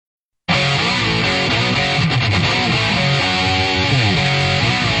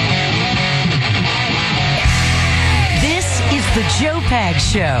Pags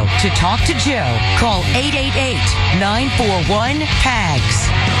Show. To talk to Joe, call 888-941-PAGS.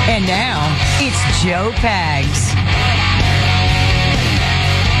 And now, it's Joe Pags.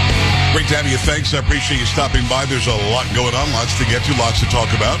 Great to have you. Thanks. I appreciate you stopping by. There's a lot going on, lots to get to, lots to talk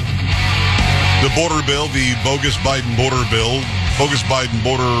about. The border bill, the bogus Biden border bill, bogus Biden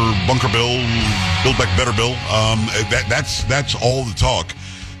border bunker bill, Build Back Better bill. That's all the talk.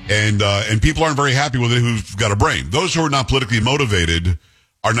 And people aren't very happy with it who've got a brain. Those who are not politically motivated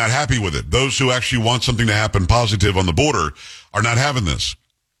are not happy with it. Those who actually want something to happen positive on the border are not having this.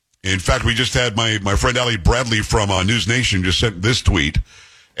 In fact, we just had my friend Ali Bradley from News Nation just sent this tweet.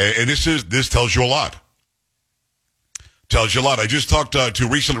 And this tells you a lot. Tells you a lot. I just talked to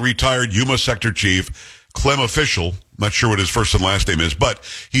recently retired Yuma Sector Chief Clem Official. Not sure what his first and last name is, but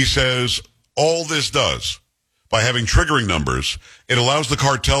he says all this does, by having triggering numbers, it allows the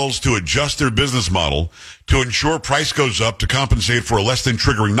cartels to adjust their business model to ensure price goes up to compensate for a less than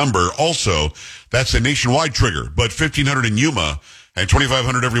triggering number. Also, that's a nationwide trigger, but 1,500 in Yuma and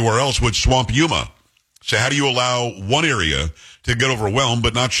 2,500 everywhere else would swamp Yuma. So how do you allow one area to get overwhelmed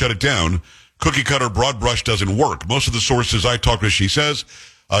but not shut it down? Cookie cutter broad brush doesn't work. Most of the sources I talked to, she says,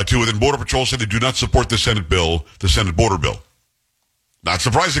 to within Border Patrol said they do not support the Senate bill, the Senate border bill. Not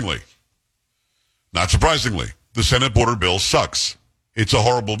surprisingly. The Senate border bill sucks. It's a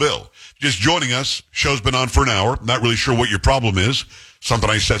horrible bill. Just joining us, show's been on for an hour. Not really sure what your problem is. Something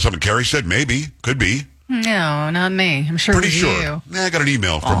I said, something Carrie said, maybe, could be. No, not me. I'm sure Pretty it was sure. you. I got an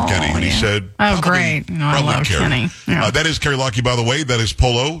email from Kenny, and he said... Oh, great. No, I love Kenny. Yeah. That is Carrie Lockie, by the way. That is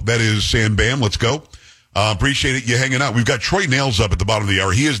Polo. That is Sam Bam. Let's go. Appreciate it, you hanging out. We've got Troy Nehls up at the bottom of the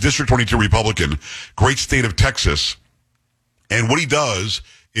hour. He is District 22 Republican, great state of Texas. And what he does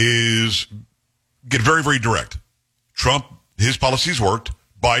is get very, very direct. Trump, his policies worked.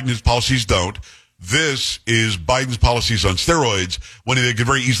 Biden, his policies don't. This is Biden's policies on steroids when they could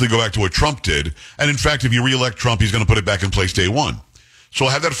very easily go back to what Trump did. And in fact, if you reelect Trump, he's going to put it back in place day one. So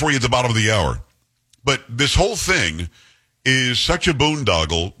I'll have that for you at the bottom of the hour. But this whole thing is such a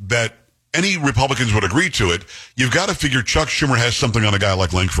boondoggle that any Republicans would agree to it. You've got to figure Chuck Schumer has something on a guy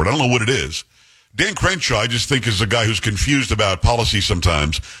like Lankford. I don't know what it is. Dan Crenshaw, I just think, is a guy who's confused about policy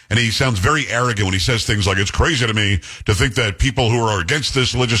sometimes, and he sounds very arrogant when he says things like, it's crazy to me to think that people who are against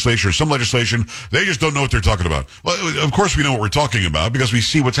this legislation or some legislation, they just don't know what they're talking about. Well, of course we know what we're talking about because we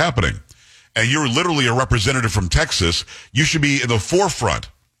see what's happening. And you're literally a representative from Texas. You should be in the forefront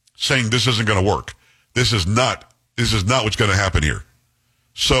saying this isn't going to work. This is not what's going to happen here.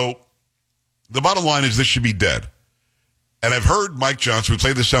 So the bottom line is this should be dead. And I've heard Mike Johnson, we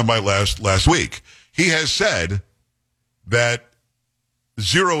played this soundbite last week. He has said that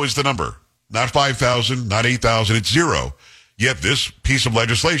 0 is the number. Not 5,000, not 8,000, it's 0. Yet this piece of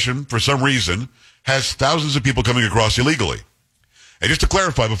legislation, for some reason, has thousands of people coming across illegally. And just to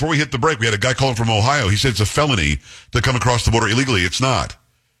clarify, before we hit the break, we had a guy calling from Ohio. He said it's a felony to come across the border illegally. It's not.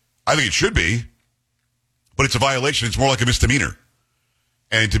 I think it should be, but it's a violation. It's more like a misdemeanor.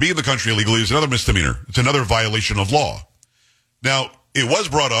 And to be in the country illegally is another misdemeanor. It's another violation of law. Now, it was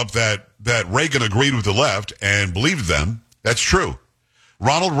brought up that Reagan agreed with the left and believed them. That's true.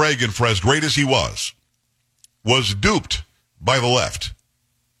 Ronald Reagan, for as great as he was duped by the left.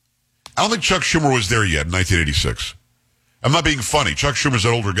 I don't think Chuck Schumer was there yet in 1986. I'm not being funny. Chuck Schumer's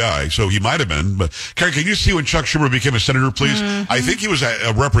an older guy, so he might have been. But, Carrie, can you see when Chuck Schumer became a senator, please? Mm-hmm. I think he was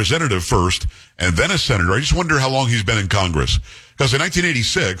a representative first and then a senator. I just wonder how long he's been in Congress. Because in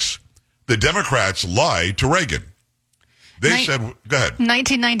 1986, the Democrats lied to Reagan. They said, go ahead.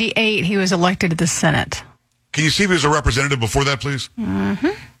 1998, he was elected to the Senate. Can you see if he was a representative before that, please? Mm-hmm.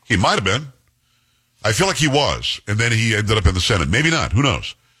 He might have been. I feel like he was, and then he ended up in the Senate. Maybe not. Who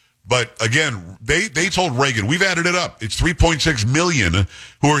knows? But again, they told Reagan, we've added it up. It's 3.6 million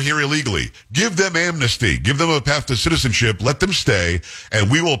who are here illegally. Give them amnesty. Give them a path to citizenship. Let them stay, and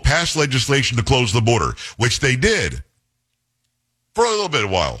we will pass legislation to close the border, which they did for a little bit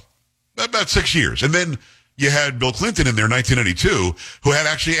of a while, about 6 years. And then you had Bill Clinton in there in 1992 who had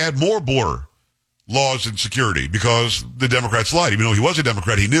actually add more border laws and security because the Democrats lied. Even though he was a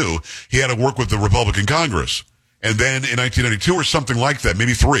Democrat, he knew he had to work with the Republican Congress. And then in 1992 or something like that,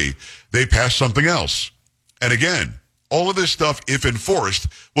 maybe 3, they passed something else. And again, all of this stuff, if enforced,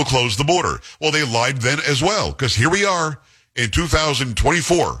 will close the border. Well, they lied then as well, because here we are in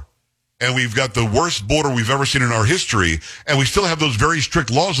 2024, and we've got the worst border we've ever seen in our history, and we still have those very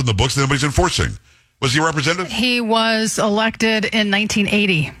strict laws in the books that nobody's enforcing. Was he a representative? He was elected in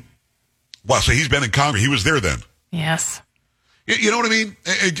 1980. Wow, so he's been in Congress. He was there then. Yes. You know what I mean?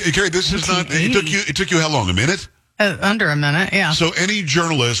 Carrie, this is not, it took you how long? A minute? Under a minute, yeah. So any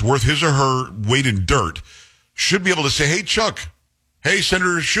journalist worth his or her weight in dirt should be able to say, hey, Chuck, Hey,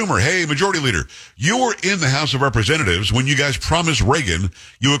 Senator Schumer. Hey, Majority Leader. You were in the House of Representatives when you guys promised Reagan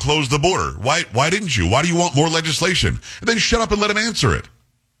you would close the border. Why didn't you? Why do you want more legislation? And then shut up and let him answer it.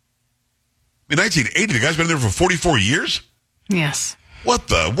 In 1980, the guy's been there for 44 years? Yes. What?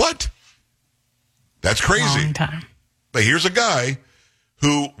 That's crazy. Long time. But here's a guy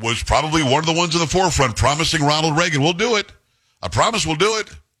who was probably one of the ones in the forefront promising Ronald Reagan, we'll do it. I promise we'll do it.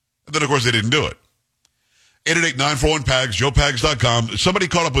 And then, of course, they didn't do it. 888-941-PAGS, joepags.com. Somebody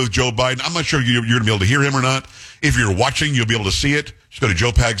caught up with Joe Biden. I'm not sure you're going to be able to hear him or not. If you're watching, you'll be able to see it. Just go to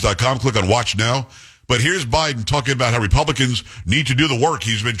joepags.com, click on Watch Now. But here's Biden talking about how Republicans need to do the work.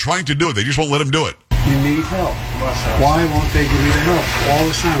 He's been trying to do it. They just won't let him do it. You need help. Why won't they give you the help all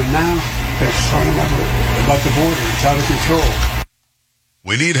the time? And now they're talking about the border. It's out of control.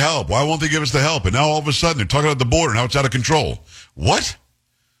 We need help. Why won't they give us the help? And now all of a sudden they're talking about the border. Now it's out of control. What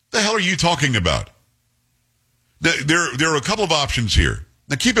the hell are you talking about? There are a couple of options here.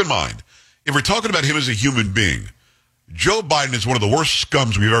 Now keep in mind, if we're talking about him as a human being, Joe Biden is one of the worst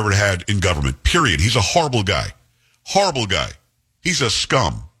scums we've ever had in government, period. He's a horrible guy. Horrible guy. He's a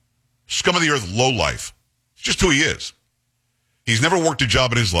scum. Scum of the earth, low life. It's just who he is. He's never worked a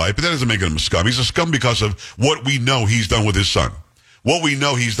job in his life, but that doesn't make him a scum. He's a scum because of what we know he's done with his son. What we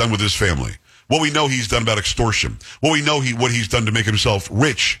know he's done with his family. What we know he's done about extortion. What we know what he's done to make himself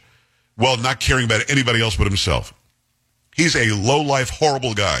rich while not caring about anybody else but himself. He's a low-life,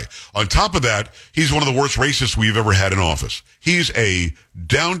 horrible guy. On top of that, he's one of the worst racists we've ever had in office. He's a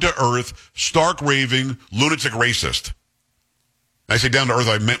down-to-earth, stark-raving, lunatic racist. I say down-to-earth,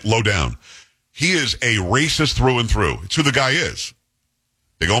 I meant low down. He is a racist through and through. It's who the guy is.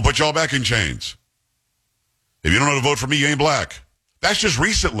 They're going to put y'all back in chains. If you don't know how to vote for me, you ain't black. That's just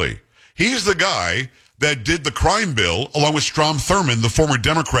recently. He's the guy that did the crime bill along with Strom Thurmond, the former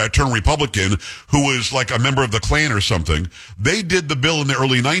Democrat turned Republican, who was like a member of the Klan or something. They did the bill in the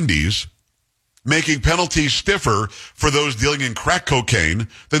early 90s, making penalties stiffer for those dealing in crack cocaine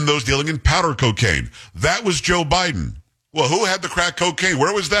than those dealing in powder cocaine. That was Joe Biden. Well, who had the crack cocaine?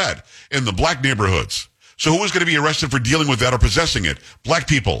 Where was that? In the black neighborhoods. So who was going to be arrested for dealing with that or possessing it? Black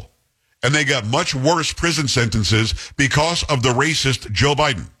people. And they got much worse prison sentences because of the racist Joe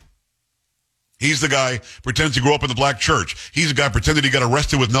Biden. He's the guy pretends to grow up in the black church. He's the guy pretended he got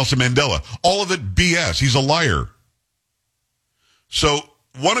arrested with Nelson Mandela. All of it BS. He's a liar. So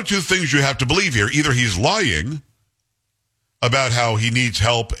one of two things you have to believe here. Either he's lying about how he needs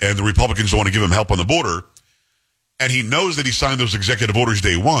help and the Republicans don't want to give him help on the border, and he knows that he signed those executive orders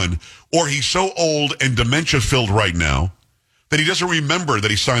day one, or he's so old and dementia-filled right now that he doesn't remember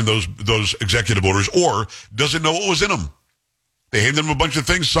that he signed those executive orders or doesn't know what was in them. They handed him a bunch of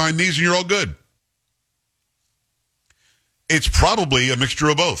things, sign these, and you're all good. It's probably a mixture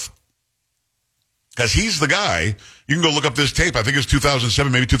of both. Because he's the guy, you can go look up this tape, I think it's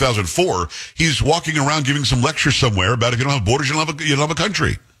 2007, maybe 2004. He's walking around giving some lecture somewhere about if you don't have borders, you don't have a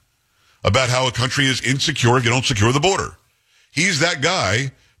country. About how a country is insecure if you don't secure the border. He's that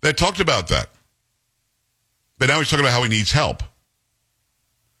guy that talked about that. But now he's talking about how he needs help.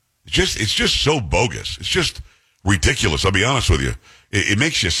 It's just so bogus. It's just ridiculous, I'll be honest with you. It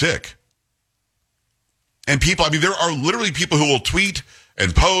makes you sick. And people, I mean, there are literally people who will tweet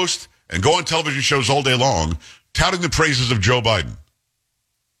and post and go on television shows all day long touting the praises of Joe Biden.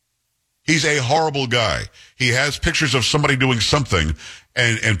 He's a horrible guy. He has pictures of somebody doing something,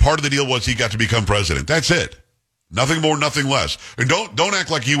 and part of the deal was he got to become president. That's it. Nothing more, nothing less. And don't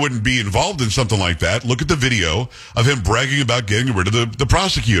act like he wouldn't be involved in something like that. Look at the video of him bragging about getting rid of the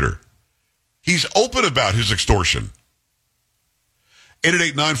prosecutor. He's open about his extortion.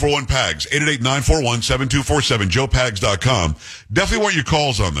 888-941-PAGS, 888-941-7247, joepags.com. Definitely want your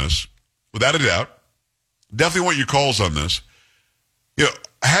calls on this, without a doubt. Definitely want your calls on this. You know,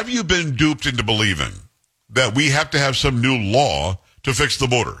 have you been duped into believing that we have to have some new law to fix the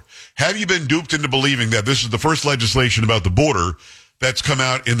border? Have you been duped into believing that this is the first legislation about the border that's come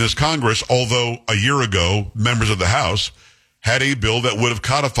out in this Congress, although a year ago, members of the House had a bill that would have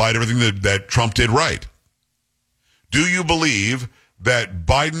codified everything that Trump did right? Do you believe that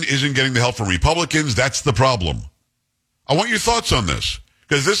Biden isn't getting the help from Republicans? That's the problem. I want your thoughts on this,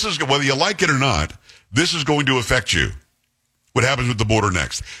 because this is, whether you like it or not, this is going to affect you. What happens with the border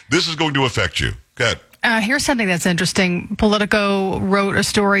next? This is going to affect you. Go ahead. Here's something that's interesting. Politico wrote a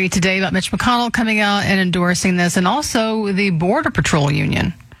story today about Mitch McConnell coming out and endorsing this, and also the Border Patrol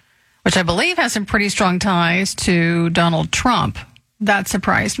Union, which I believe has some pretty strong ties to Donald Trump. That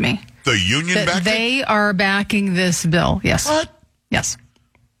surprised me. The union backing? They are backing this bill. Yes. What? Yes.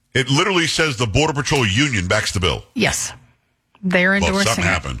 It literally says the Border Patrol Union backs the bill. Yes. They're Well, endorsing something it.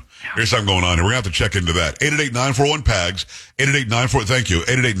 happened. There's something going on here. We're going to have to check into that. 888-941-PAGS. 888-94, thank you.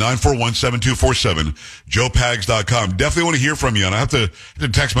 888-941-7247. JoePags.com. Definitely want to hear from you. And I have to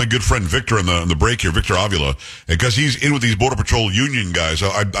text my good friend Victor on the break here, Victor Avila, because he's in with these Border Patrol union guys. So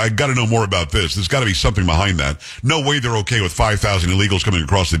I got to know more about this. There's got to be something behind that. No way they're okay with 5,000 illegals coming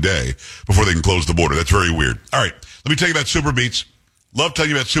across the day before they can close the border. That's very weird. All right. Let me tell you about Super Beets. Love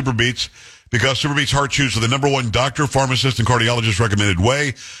telling you about Super Beets. Because Super Beets Heart Chews are the number one doctor, pharmacist, and cardiologist recommended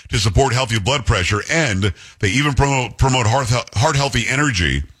way to support healthy blood pressure, and they even promote heart healthy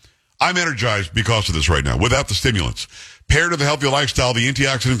energy. I'm energized because of this right now, without the stimulants. Paired with a healthy lifestyle, the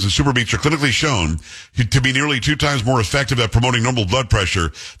antioxidants in Super Beets are clinically shown to be nearly 2 times more effective at promoting normal blood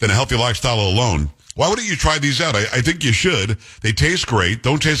pressure than a healthy lifestyle alone. Why wouldn't you try these out? I think you should. They taste great.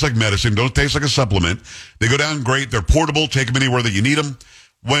 Don't taste like medicine. Don't taste like a supplement. They go down great. They're portable. Take them anywhere that you need them.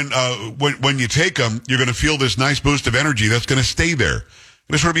 When you take them, you're going to feel this nice boost of energy that's going to stay there.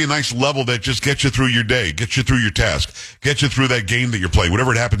 This would be a nice level that just gets you through your day, gets you through your task, gets you through that game that you're playing,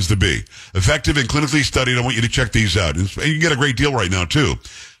 whatever it happens to be. Effective and clinically studied. I want you to check these out. And you get a great deal right now, too.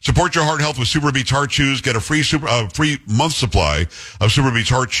 Support your heart health with Super Beets Heart Chews. Get a free month supply of Super Beets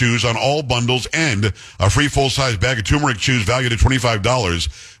Heart Chews on all bundles and a free full-size bag of turmeric chews valued at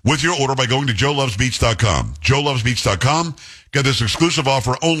 $25 with your order by going to joelovesbeets.com. joelovesbeets.com. Get this exclusive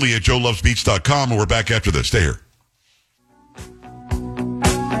offer only at joelovesbeets.com, and we're back after this. Stay here.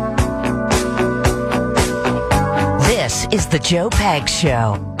 This is the Joe Pags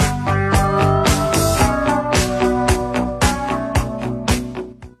Show.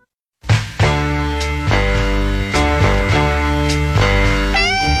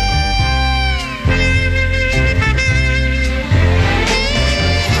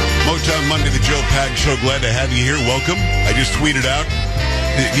 Motown Monday, the Joe Pags Show. Glad to have you here. Welcome. I just tweeted out.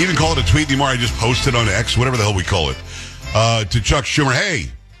 You even call it a tweet anymore. I just posted on X, whatever the hell we call it, to Chuck Schumer.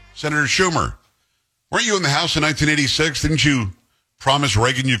 Hey, Senator Schumer, weren't you in the House in 1986? Didn't you promise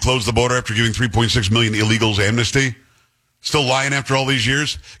Reagan you'd close the border after giving 3.6 million illegals amnesty? Still lying after all these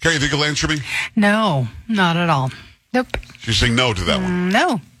years? Carrie, you think you'll answer me? No, not at all. Nope. She's saying no to that one.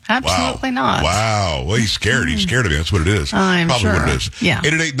 No, absolutely not. Wow. Well, he's scared. He's scared of me. That's what it is. I'm Probably sure. what it is. Yeah.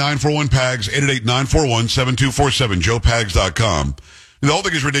 888-941-PAGS, 888-941-7247, joepags.com. The whole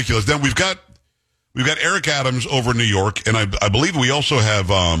thing is ridiculous. Then we've got Eric Adams over in New York, and I believe we also have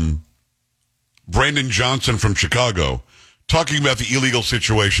Brandon Johnson from Chicago talking about the illegal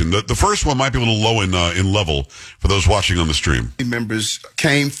situation. The first one might be a little low in level for those watching on the stream. Members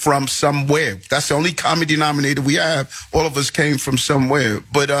came from somewhere. That's the only common denominator we have. All of us came from somewhere.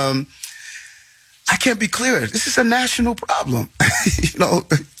 But I can't be clearer. This is a national problem.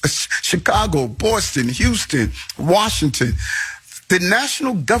 Chicago, Boston, Houston, Washington. The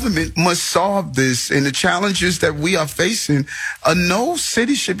national government must solve this, and the challenges that we are facing, no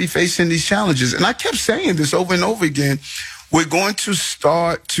city should be facing these challenges. And I kept saying this over and over again. We're going to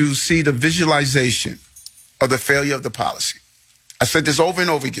start to see the visualization of the failure of the policy. I said this over and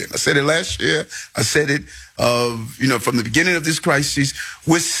over again. I said it last year. I said it, from the beginning of this crisis.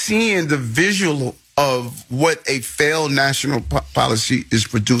 We're seeing the visual of what a failed national policy is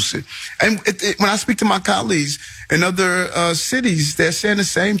producing. And when I speak to my colleagues in other cities, they're saying the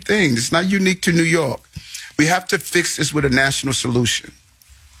same thing. It's not unique to New York. We have to fix this with a national solution.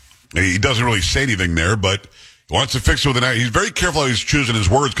 He doesn't really say anything there, but he wants to fix it with he's very careful how he's choosing his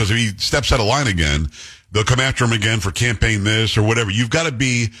words, because if he steps out of line again, they'll come after him again for campaign this or whatever. You've got to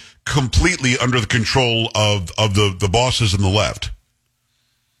be completely under the control of the bosses in the left.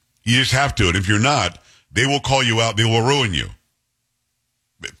 You just have to. And if you're not, they will call you out. They will ruin you.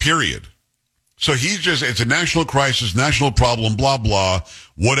 Period. So it's a national crisis, national problem, blah, blah,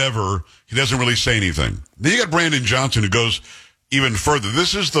 whatever. He doesn't really say anything. Then you got Brandon Johnson, who goes even further.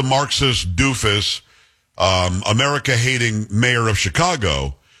 This is the Marxist doofus, America-hating mayor of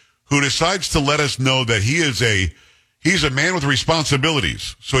Chicago, who decides to let us know that he's a man with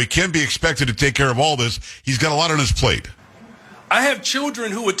responsibilities. So he can't be expected to take care of all this. He's got a lot on his plate. I have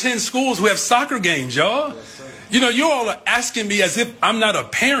children who attend schools who have soccer games, y'all. You all are asking me as if I'm not a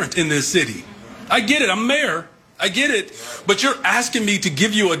parent in this city. I get it. I'm mayor. I get it. But you're asking me to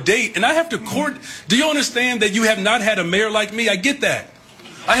give you a date, and I have to court. Do you understand that you have not had a mayor like me? I get that.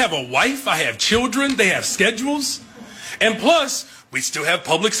 I have a wife. I have children. They have schedules. And plus, we still have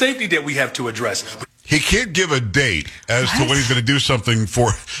public safety that we have to address. He can't give a date as to when he's going to do something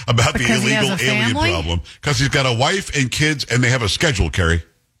about the illegal alien problem, because he's got a wife and kids, and they have a schedule, Carrie.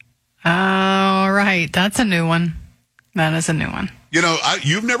 All right. That's a new one. That is a new one.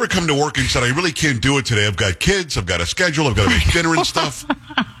 You've never come to work and said, I really can't do it today. I've got kids. I've got a schedule. I've got to make dinner and stuff.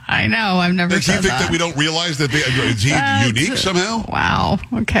 I know. I've never Does he said think that we don't realize that is he unique somehow? Wow.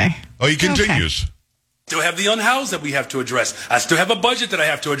 Okay. Oh, he continues. Still have the unhoused that we have to address. I still have a budget that I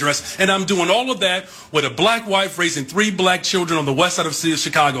have to address. And I'm doing all of that with a black wife raising 3 black children on the west side of the city of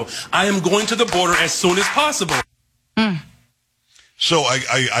Chicago. I am going to the border as soon as possible. So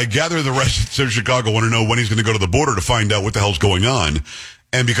I gather the residents of Chicago want to know when he's going to go to the border to find out what the hell's going on.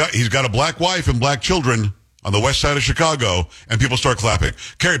 And because he's got a black wife and black children on the west side of Chicago, and people start clapping.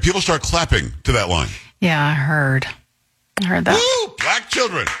 Carrie, people start clapping to that line. Yeah, I heard that. Woo! Black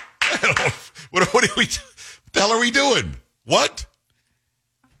children. What the hell are we doing? What?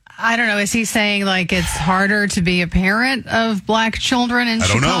 I don't know. Is he saying like it's harder to be a parent of black children in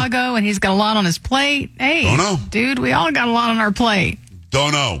Chicago and he's got a lot on his plate? Hey, don't know. Dude, we all got a lot on our plate.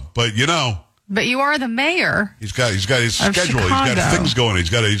 Don't know, but you know. But you are the mayor. He's got his schedule. Chicago. He's got things going. He's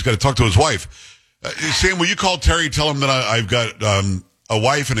got to talk to his wife. Sam, will you call Terry? Tell him that I've got a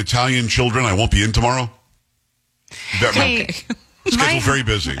wife and Italian children. I won't be in tomorrow. Hey, schedule's very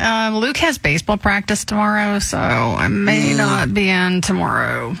busy. Luke has baseball practice tomorrow, so I may not be in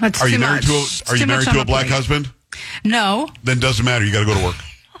tomorrow. That's Are too you married much. to a black husband? No. Then doesn't matter. You got to go to work.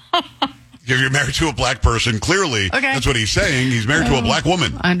 If you're married to a black person, clearly, that's what he's saying. He's married to a black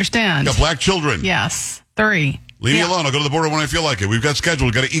woman. I understand. Got black children. Yes, 3. Leave me alone. I'll go to the border when I feel like it. We've got scheduled.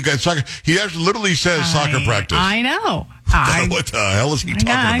 We've got to eat soccer. He actually literally says soccer practice. I know. What the hell is he talking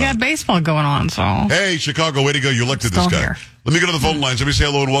about? I got baseball going on, so. Hey, Chicago, way to go. You elected this guy. Here. Let me go to the phone lines. Let me say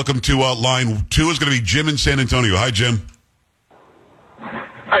hello and welcome to line 2 is going to be Jim in San Antonio. Hi, Jim.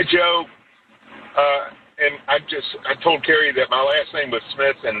 Hi, Joe. And I told Terry that my last name was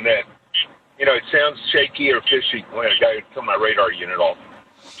Smith and that, it sounds shaky or fishy when a guy would kill my radar unit off.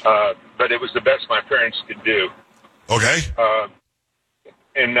 But it was the best my parents could do. Okay.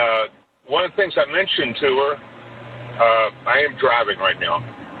 And one of the things I mentioned to her, I am driving right now,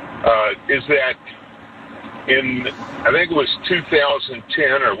 is that I think it was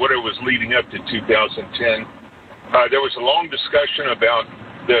 2010 or what it was leading up to 2010, there was a long discussion about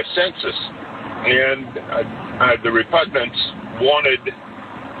the census. And the Republicans wanted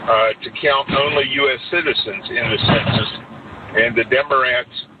to count only U.S. citizens in the census. And the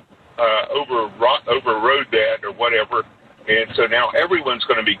Democrats overrode that or whatever, and so now everyone's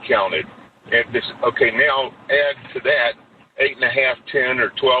going to be counted. And now add to that 8.5, 10, or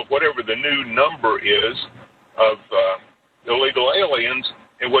 12, whatever the new number is of illegal aliens,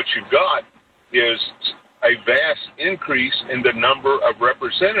 and what you've got is a vast increase in the number of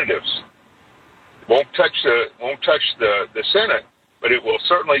representatives. Won't touch the Senate, but it will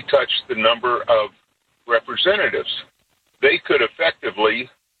certainly touch the number of representatives. They could effectively,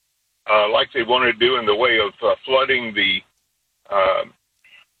 like they want to do in the way of flooding the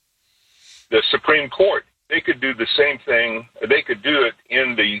Supreme Court, they could do the same thing. They could do it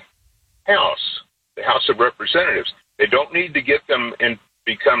in the House of Representatives. They don't need to get them and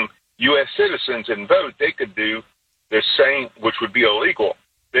become U.S. citizens and vote. They could do the same, which would be illegal.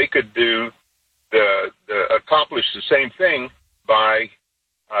 They could do accomplish the same thing by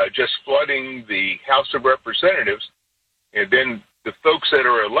just flooding the House of Representatives. And then the folks that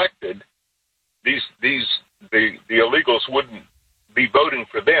are elected, the illegals wouldn't be voting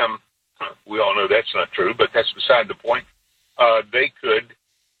for them. We all know that's not true, but that's beside the point. They could,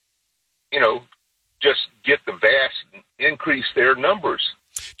 just get the vast increase their numbers.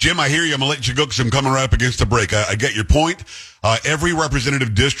 Jim, I hear you. I'm going to let you go because I'm coming right up against the break. I get your point. Every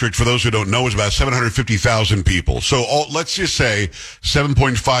representative district, for those who don't know, is about 750,000 people. So let's just say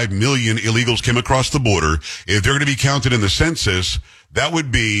 7.5 million illegals came across the border. If they're going to be counted in the census, that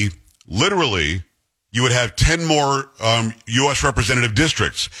would be literally, you would have 10 more U.S. representative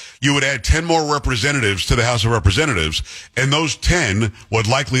districts. You would add 10 more representatives to the House of Representatives, and those 10 would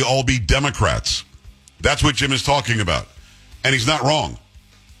likely all be Democrats. That's what Jim is talking about. And he's not wrong.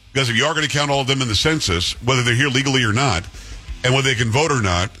 Because if you are going to count all of them in the census, whether they're here legally or not, and whether they can vote or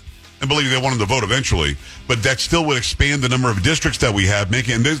not, and believe me, they want them to vote eventually, but that still would expand the number of districts that we have,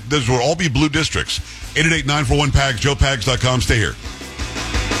 and those would all be blue districts. 888-941-PAGS, joepags.com. Stay here.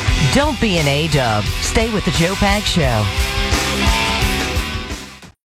 Don't be an A-dub. Stay with the Joe Pags Show.